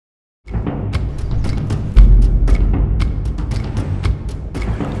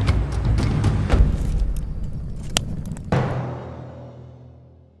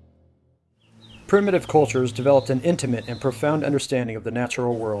Primitive cultures developed an intimate and profound understanding of the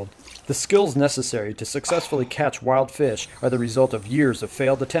natural world. The skills necessary to successfully catch wild fish are the result of years of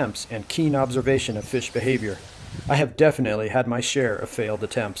failed attempts and keen observation of fish behavior. I have definitely had my share of failed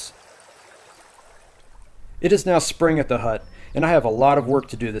attempts. It is now spring at the hut, and I have a lot of work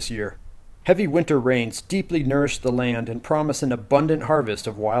to do this year. Heavy winter rains deeply nourish the land and promise an abundant harvest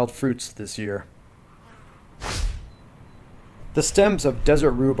of wild fruits this year. The stems of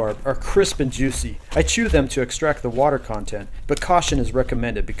desert rhubarb are crisp and juicy. I chew them to extract the water content, but caution is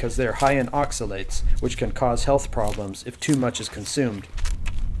recommended because they are high in oxalates, which can cause health problems if too much is consumed.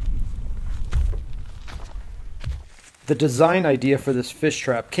 The design idea for this fish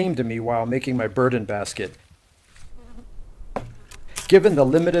trap came to me while making my burden basket. Given the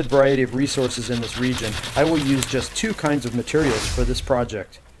limited variety of resources in this region, I will use just two kinds of materials for this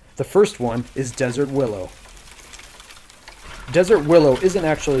project. The first one is desert willow. Desert willow isn't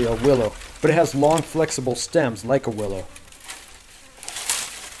actually a willow, but it has long flexible stems like a willow.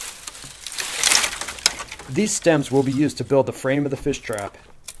 These stems will be used to build the frame of the fish trap.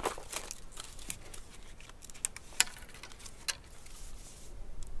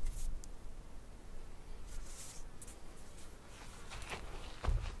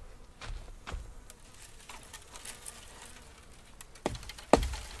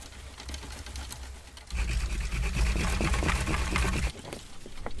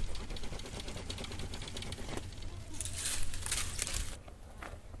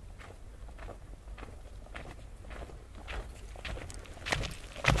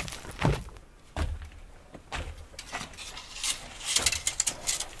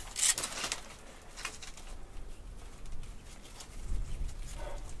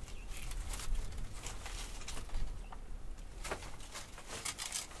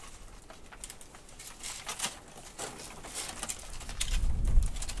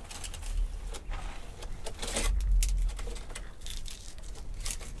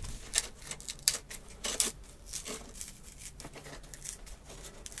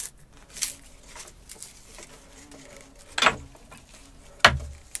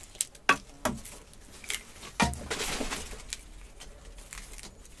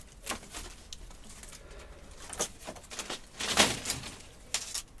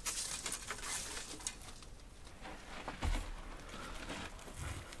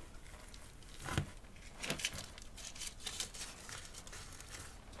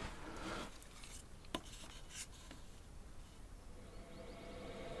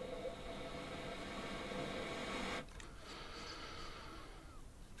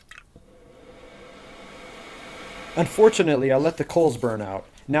 Unfortunately, I let the coals burn out.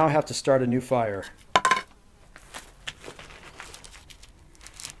 Now I have to start a new fire.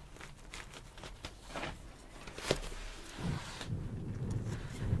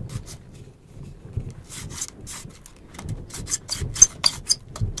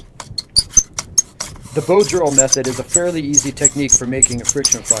 The bow drill method is a fairly easy technique for making a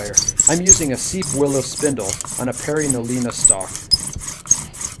friction fire. I'm using a seep willow spindle on a perinolina stalk.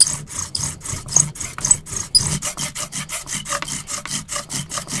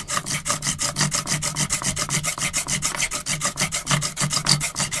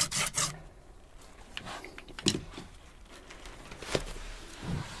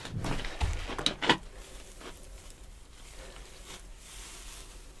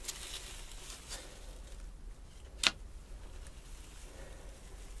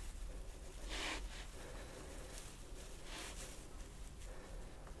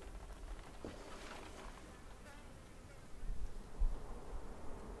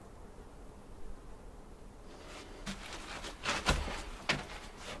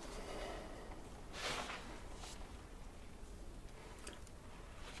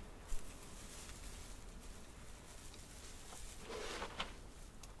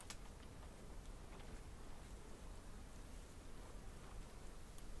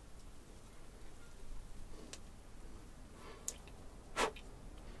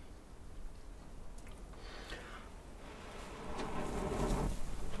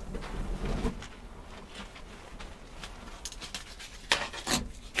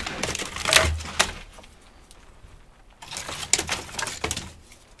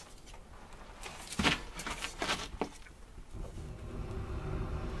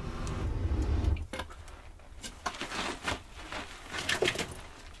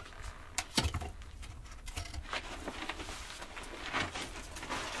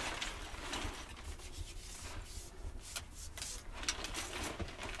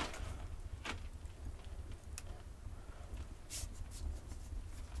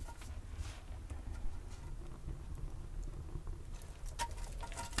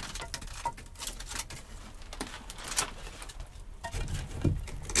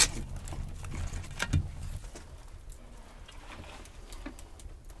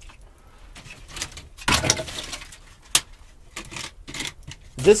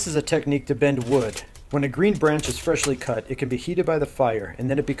 This is a technique to bend wood. When a green branch is freshly cut, it can be heated by the fire, and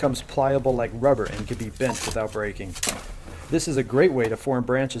then it becomes pliable like rubber and can be bent without breaking. This is a great way to form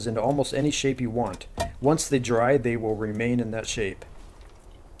branches into almost any shape you want. Once they dry, they will remain in that shape.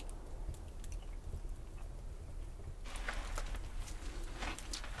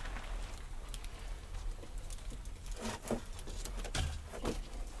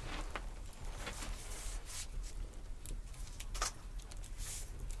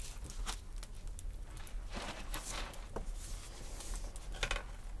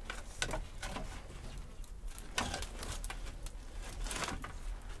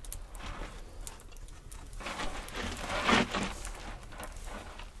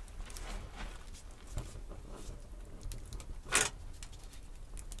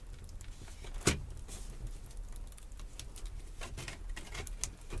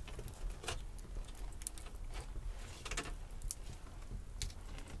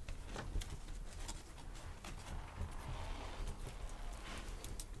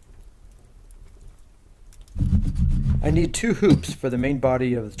 I need 2 hoops for the main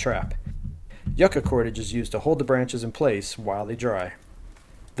body of the trap. Yucca cordage is used to hold the branches in place while they dry.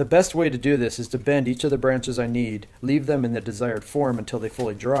 The best way to do this is to bend each of the branches I need, leave them in the desired form until they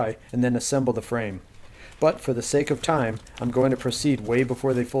fully dry, and then assemble the frame. But for the sake of time, I'm going to proceed way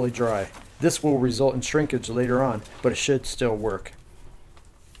before they fully dry. This will result in shrinkage later on, but it should still work.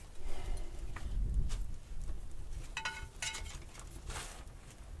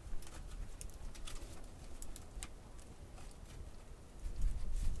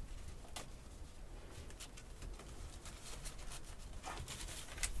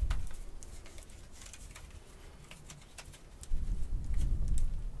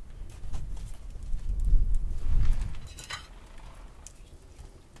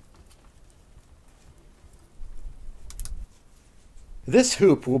 This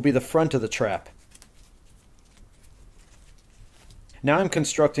hoop will be the front of the trap. Now I'm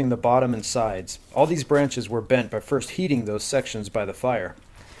constructing the bottom and sides. All these branches were bent by first heating those sections by the fire.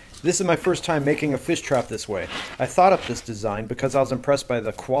 This is my first time making a fish trap this way. I thought up this design because I was impressed by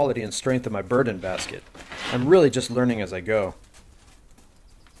the quality and strength of my burden basket. I'm really just learning as I go.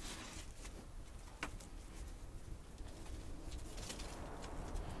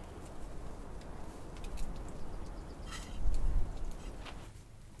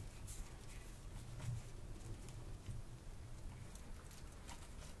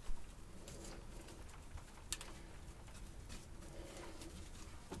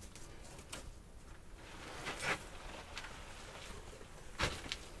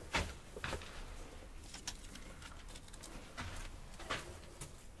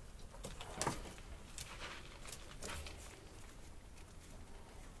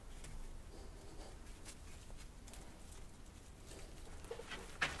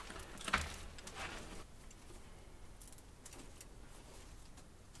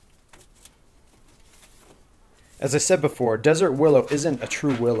 As I said before, desert willow isn't a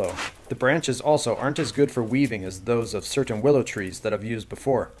true willow. The branches also aren't as good for weaving as those of certain willow trees that I've used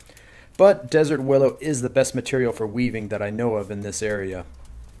before. But desert willow is the best material for weaving that I know of in this area.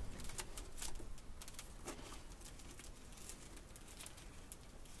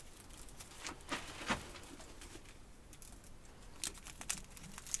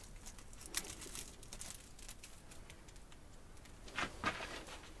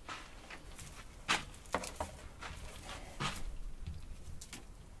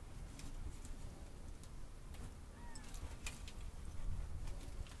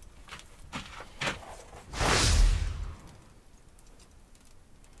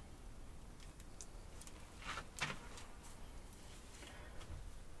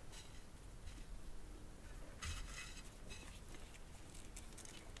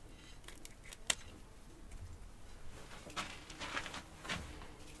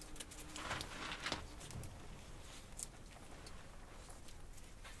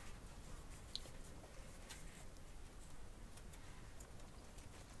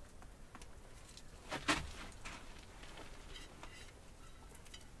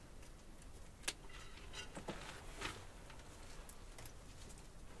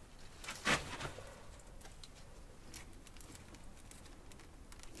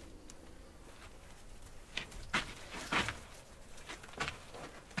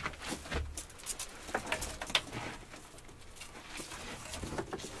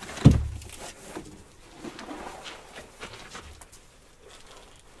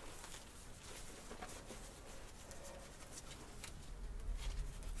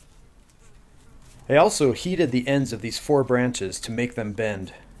 I also heated the ends of these 4 branches to make them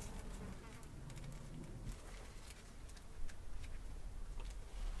bend.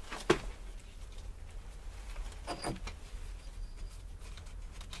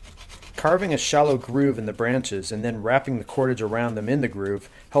 Carving a shallow groove in the branches and then wrapping the cordage around them in the groove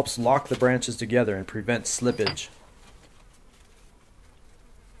helps lock the branches together and prevent slippage.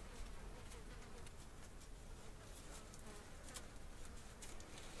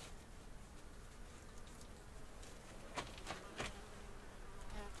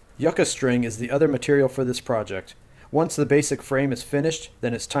 Yucca string is the other material for this project. Once the basic frame is finished,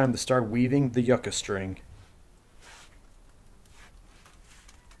 then it's time to start weaving the yucca string.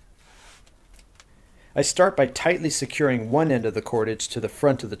 I start by tightly securing one end of the cordage to the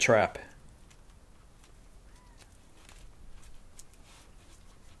front of the trap.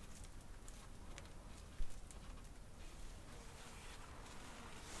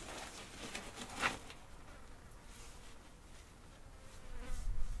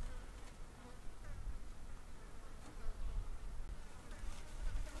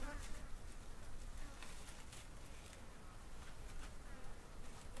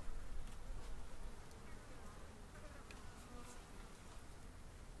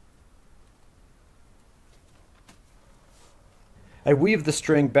 I weave the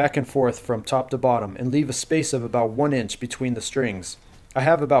string back and forth from top to bottom and leave a space of about 1 inch between the strings. I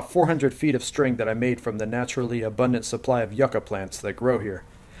have about 400 feet of string that I made from the naturally abundant supply of yucca plants that grow here.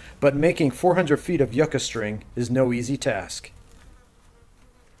 But making 400 feet of yucca string is no easy task.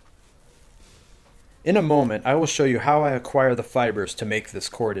 In a moment, I will show you how I acquire the fibers to make this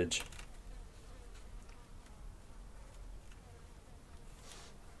cordage.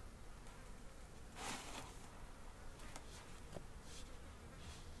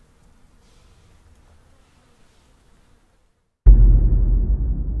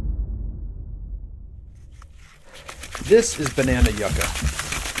 This is banana yucca.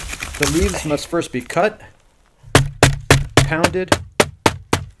 The leaves must first be cut, pounded,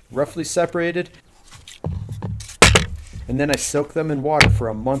 roughly separated, and then I soak them in water for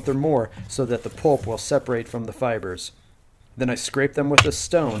a month or more so that the pulp will separate from the fibers. Then I scrape them with a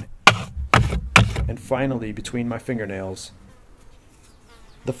stone, and finally between my fingernails.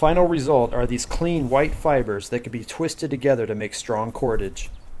 The final result are these clean white fibers that can be twisted together to make strong cordage.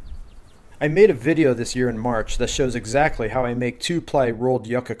 I made a video this year in March that shows exactly how I make 2-ply rolled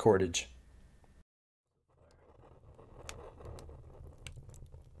yucca cordage.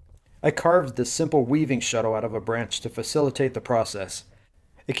 I carved this simple weaving shuttle out of a branch to facilitate the process.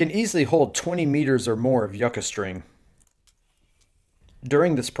 It can easily hold 20 meters or more of yucca string.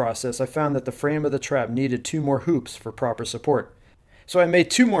 During this process, I found that the frame of the trap needed 2 more hoops for proper support. So I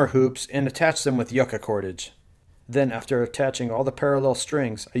made 2 more hoops and attached them with yucca cordage. Then, after attaching all the parallel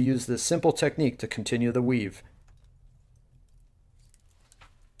strings, I used this simple technique to continue the weave.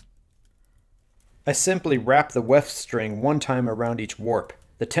 I simply wrap the weft string 1 time around each warp.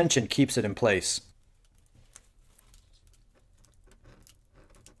 The tension keeps it in place.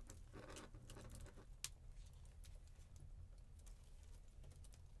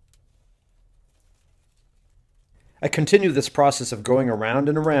 I continue this process of going around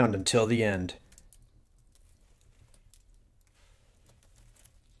and around until the end.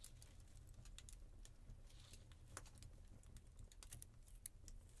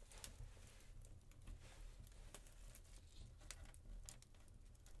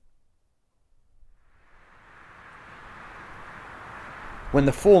 When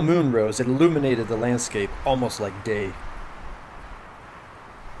the full moon rose, it illuminated the landscape almost like day.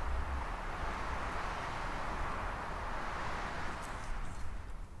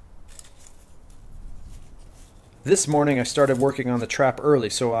 This morning I started working on the trap early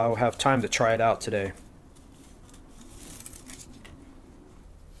so I'll have time to try it out today.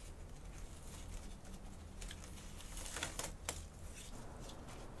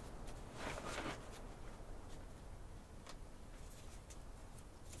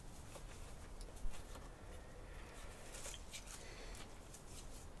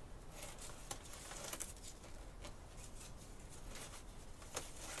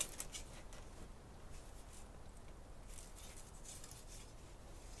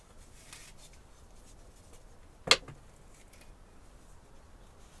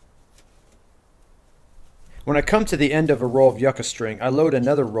 When I come to the end of a roll of yucca string, I load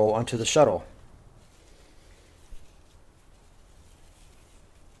another roll onto the shuttle.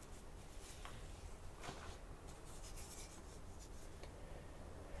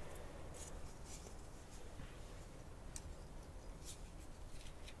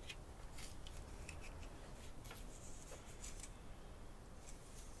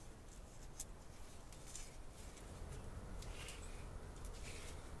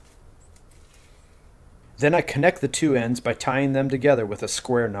 Then I connect the 2 ends by tying them together with a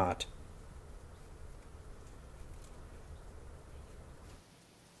square knot.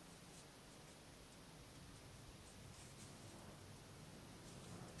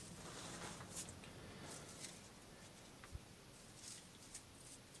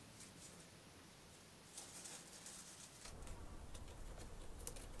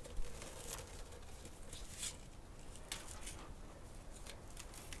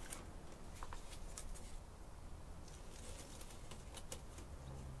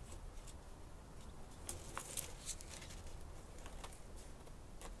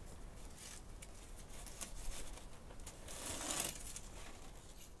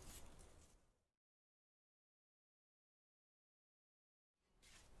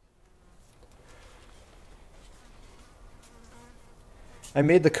 I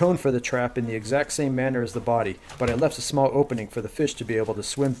made the cone for the trap in the exact same manner as the body, but I left a small opening for the fish to be able to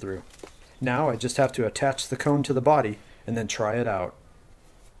swim through. Now I just have to attach the cone to the body and then try it out.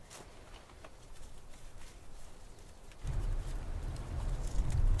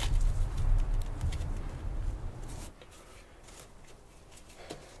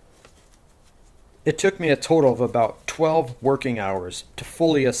 It took me a total of about 12 working hours to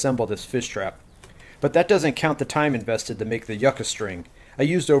fully assemble this fish trap. But that doesn't count the time invested to make the yucca string. I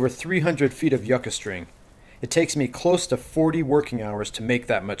used over 300 feet of yucca string. It takes me close to 40 working hours to make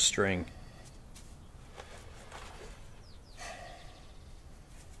that much string.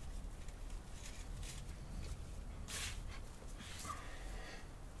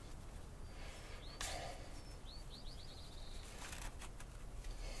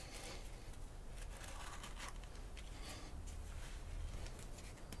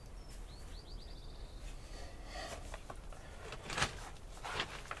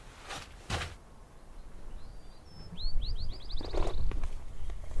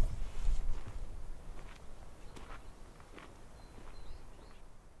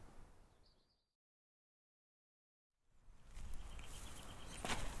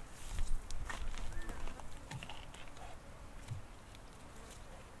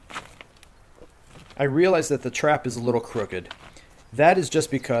 I realize that the trap is a little crooked. That is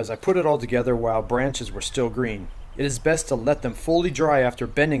just because I put it all together while branches were still green. It is best to let them fully dry after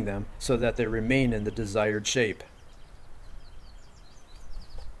bending them so that they remain in the desired shape.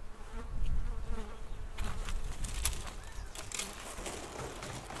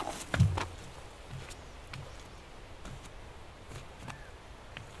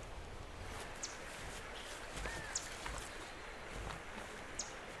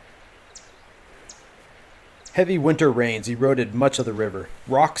 Heavy winter rains eroded much of the river.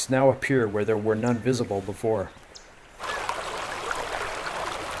 Rocks now appear where there were none visible before.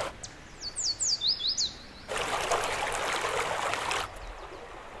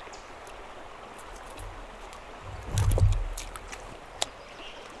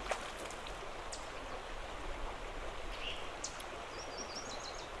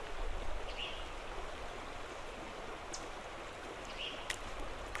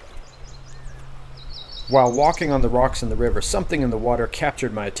 While walking on the rocks in the river, something in the water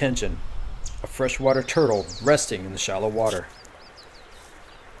captured my attention. A freshwater turtle resting in the shallow water.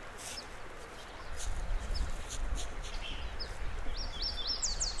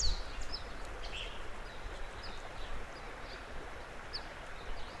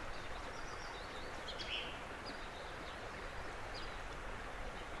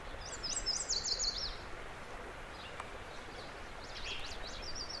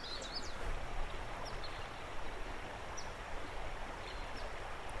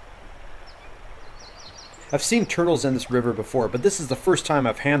 I've seen turtles in this river before, but this is the first time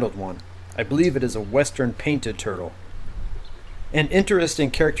I've handled one. I believe it is a western painted turtle. An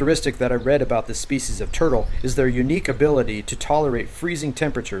interesting characteristic that I read about this species of turtle is their unique ability to tolerate freezing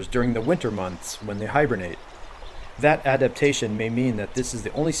temperatures during the winter months when they hibernate. That adaptation may mean that this is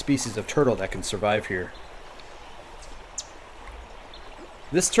the only species of turtle that can survive here.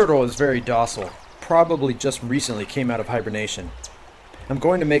 This turtle is very docile, probably just recently came out of hibernation. I'm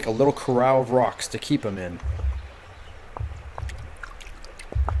going to make a little corral of rocks to keep him in.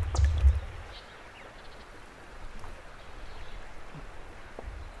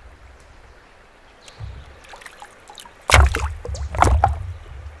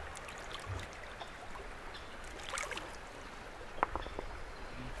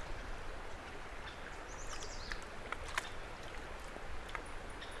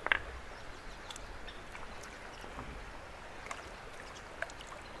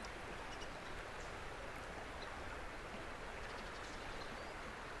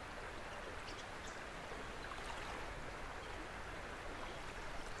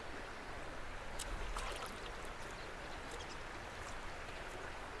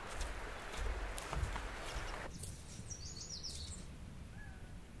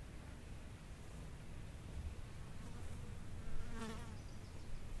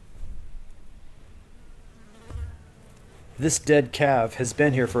 This dead calf has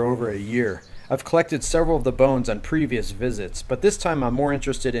been here for over a year. I've collected several of the bones on previous visits, but this time I'm more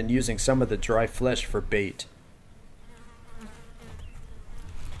interested in using some of the dry flesh for bait.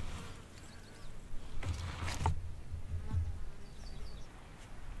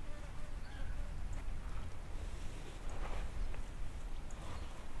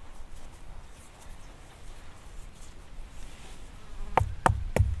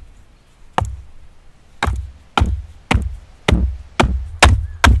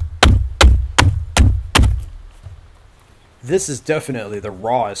 This is definitely the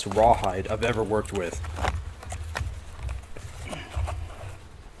rawest rawhide I've ever worked with.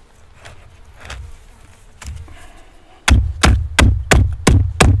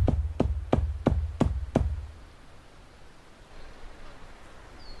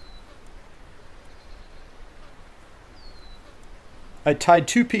 I tied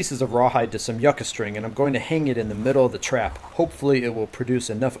 2 pieces of rawhide to some yucca string and I'm going to hang it in the middle of the trap. Hopefully it will produce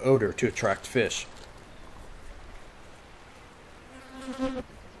enough odor to attract fish.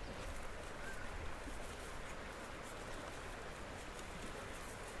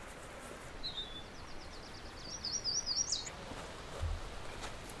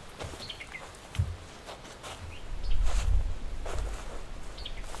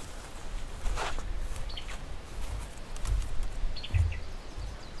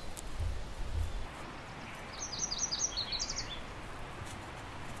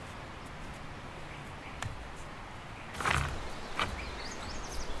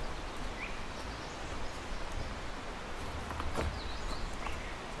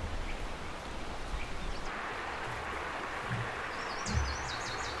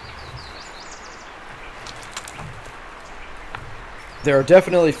 There are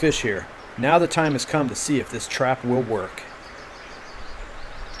definitely fish here. Now the time has come to see if this trap will work.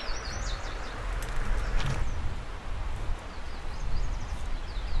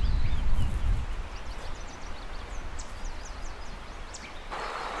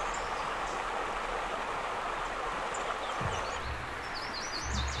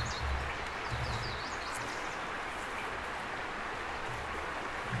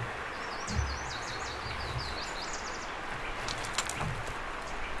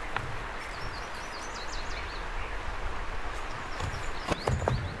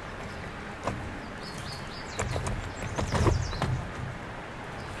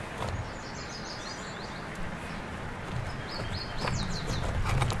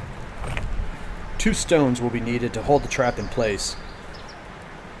 Two stones will be needed to hold the trap in place.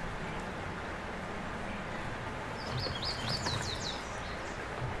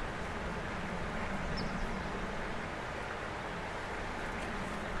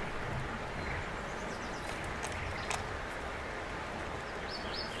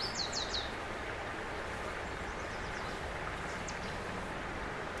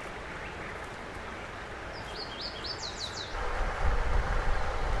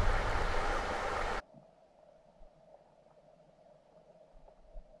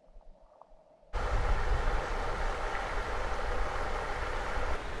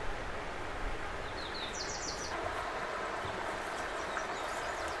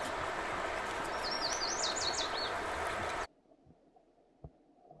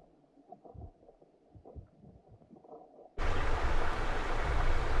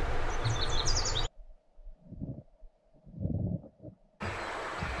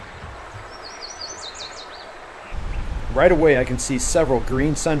 Right away I can see several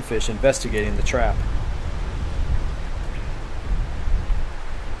green sunfish investigating the trap.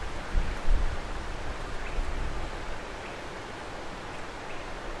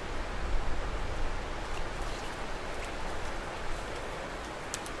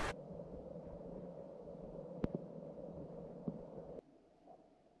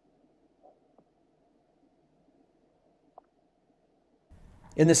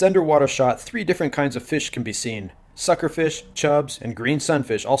 In this underwater shot, 3 different kinds of fish can be seen. Suckerfish, chubs, and green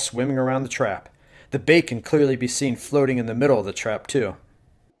sunfish all swimming around the trap. The bait can clearly be seen floating in the middle of the trap too.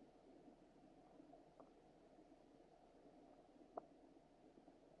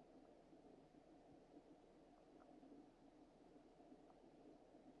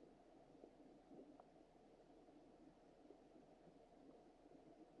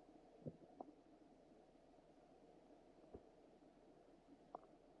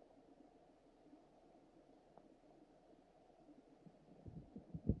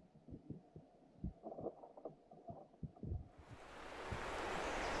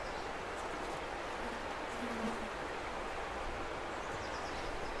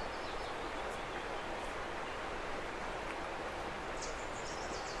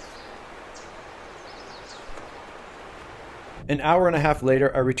 An hour and a half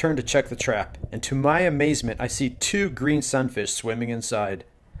later, I return to check the trap, and to my amazement, I see 2 green sunfish swimming inside.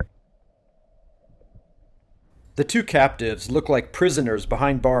 The 2 captives look like prisoners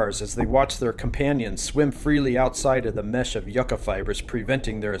behind bars as they watch their companions swim freely outside of the mesh of yucca fibers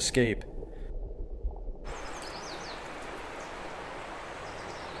preventing their escape.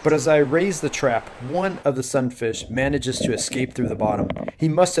 But as I raise the trap, one of the sunfish manages to escape through the bottom. He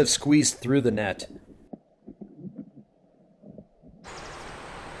must have squeezed through the net.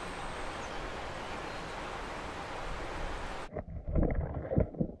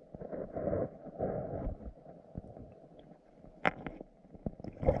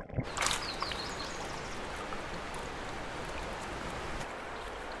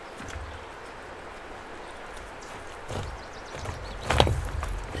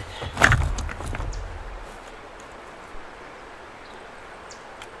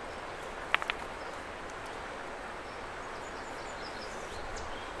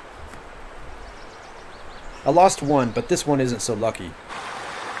 I lost one, but this one isn't so lucky.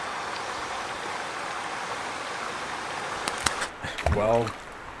 Well,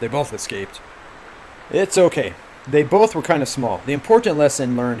 they both escaped. It's okay. They both were kind of small. The important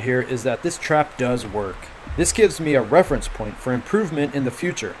lesson learned here is that this trap does work. This gives me a reference point for improvement in the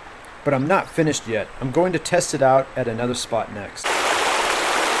future. But I'm not finished yet. I'm going to test it out at another spot next.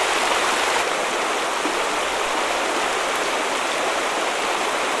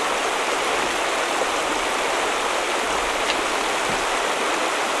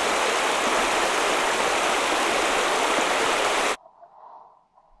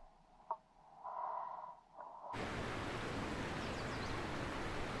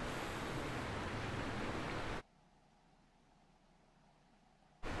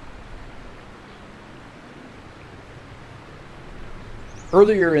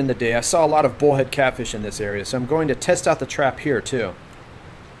 Earlier in the day, I saw a lot of bullhead catfish in this area, so I'm going to test out the trap here too.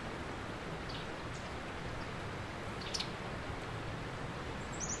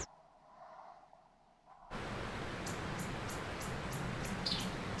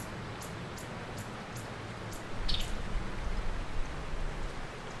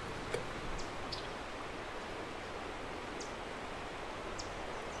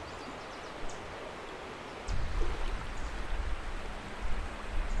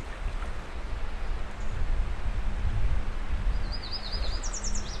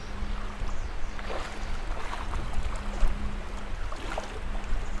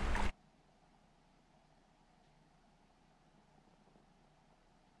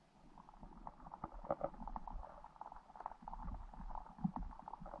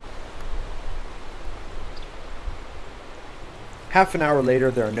 Half an hour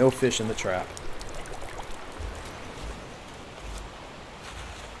later, there are no fish in the trap.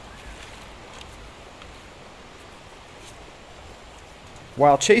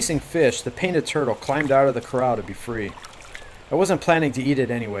 While chasing fish, the painted turtle climbed out of the corral to be free. I wasn't planning to eat it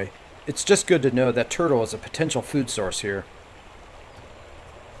anyway. It's just good to know that turtle is a potential food source here.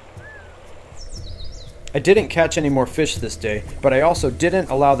 I didn't catch any more fish this day, but I also didn't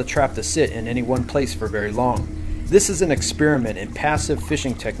allow the trap to sit in any one place for very long. This is an experiment in passive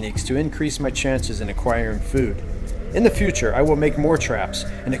fishing techniques to increase my chances in acquiring food. In the future, I will make more traps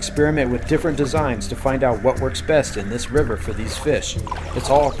and experiment with different designs to find out what works best in this river for these fish. It's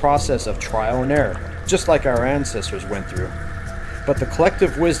all a process of trial and error, just like our ancestors went through. But the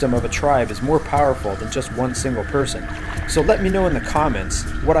collective wisdom of a tribe is more powerful than just one single person. So let me know in the comments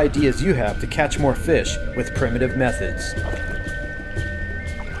what ideas you have to catch more fish with primitive methods.